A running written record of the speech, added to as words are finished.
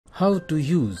How to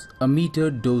use a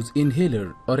metered dose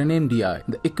inhaler or an MDI.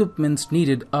 The equipments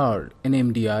needed are an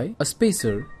MDI, a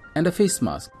spacer and a face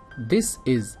mask. This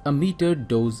is a metered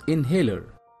dose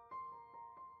inhaler.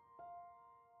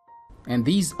 And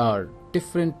these are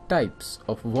different types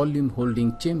of volume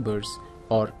holding chambers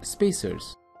or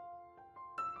spacers.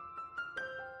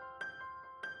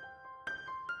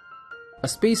 A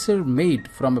spacer made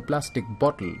from a plastic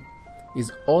bottle is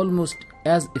almost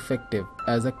as effective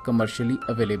as a commercially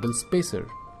available spacer.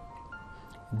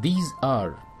 These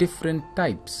are different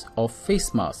types of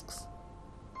face masks.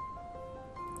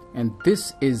 And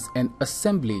this is an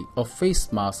assembly of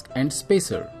face mask and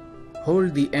spacer.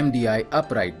 Hold the MDI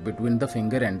upright between the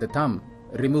finger and the thumb.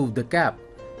 Remove the cap.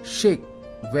 Shake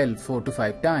well 4 to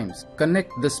 5 times.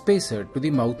 Connect the spacer to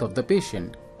the mouth of the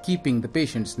patient, keeping the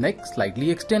patient's neck slightly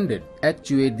extended.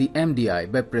 Actuate the MDI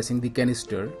by pressing the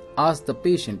canister. Ask the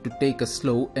patient to take a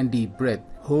slow and deep breath.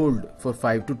 Hold for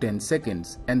 5 to 10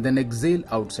 seconds and then exhale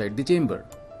outside the chamber.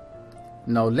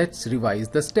 Now let's revise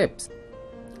the steps.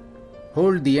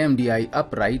 Hold the MDI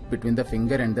upright between the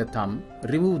finger and the thumb.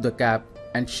 Remove the cap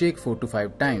and shake 4 to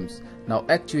 5 times. Now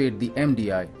actuate the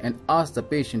MDI and ask the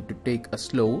patient to take a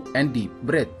slow and deep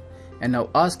breath. And now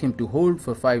ask him to hold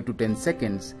for 5 to 10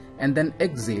 seconds and then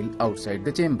exhale outside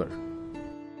the chamber.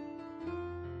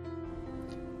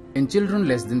 In children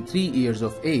less than 3 years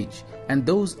of age and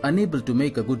those unable to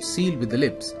make a good seal with the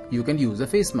lips, you can use a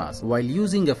face mask. While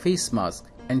using a face mask,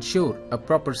 ensure a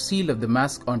proper seal of the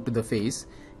mask onto the face.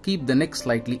 Keep the neck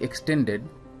slightly extended.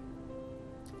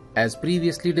 As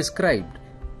previously described,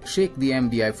 shake the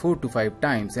MDI 4 to 5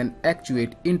 times and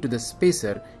actuate into the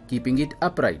spacer, keeping it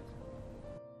upright.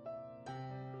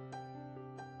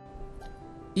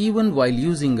 Even while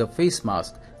using a face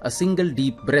mask, a single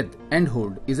deep breath and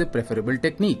hold is a preferable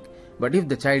technique. But if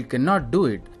the child cannot do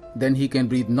it, then he can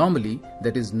breathe normally,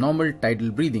 that is normal tidal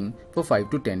breathing, for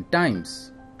 5 to 10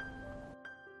 times.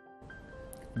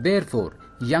 Therefore,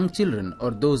 young children or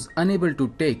those unable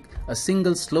to take a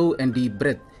single slow and deep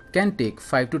breath can take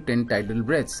 5 to 10 tidal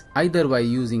breaths either by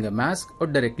using a mask or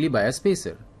directly by a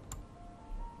spacer.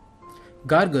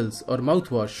 Gargles or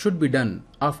mouthwash should be done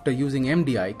after using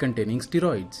MDI containing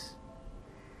steroids.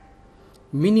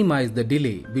 Minimize the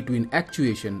delay between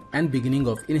actuation and beginning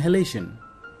of inhalation.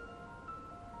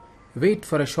 Wait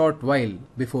for a short while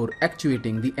before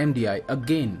actuating the MDI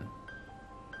again.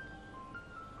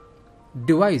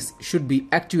 Device should be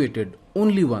actuated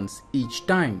only once each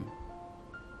time.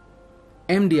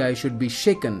 MDI should be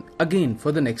shaken again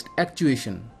for the next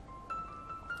actuation.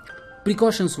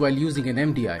 Precautions while using an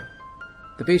MDI.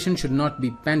 The patient should not be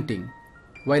panting.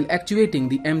 While actuating,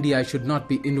 the MDI should not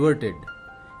be inverted.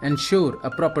 Ensure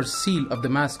a proper seal of the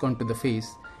mask onto the face.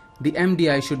 The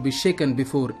MDI should be shaken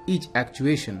before each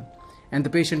actuation, and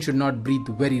the patient should not breathe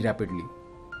very rapidly.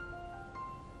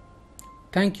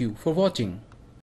 Thank you for watching.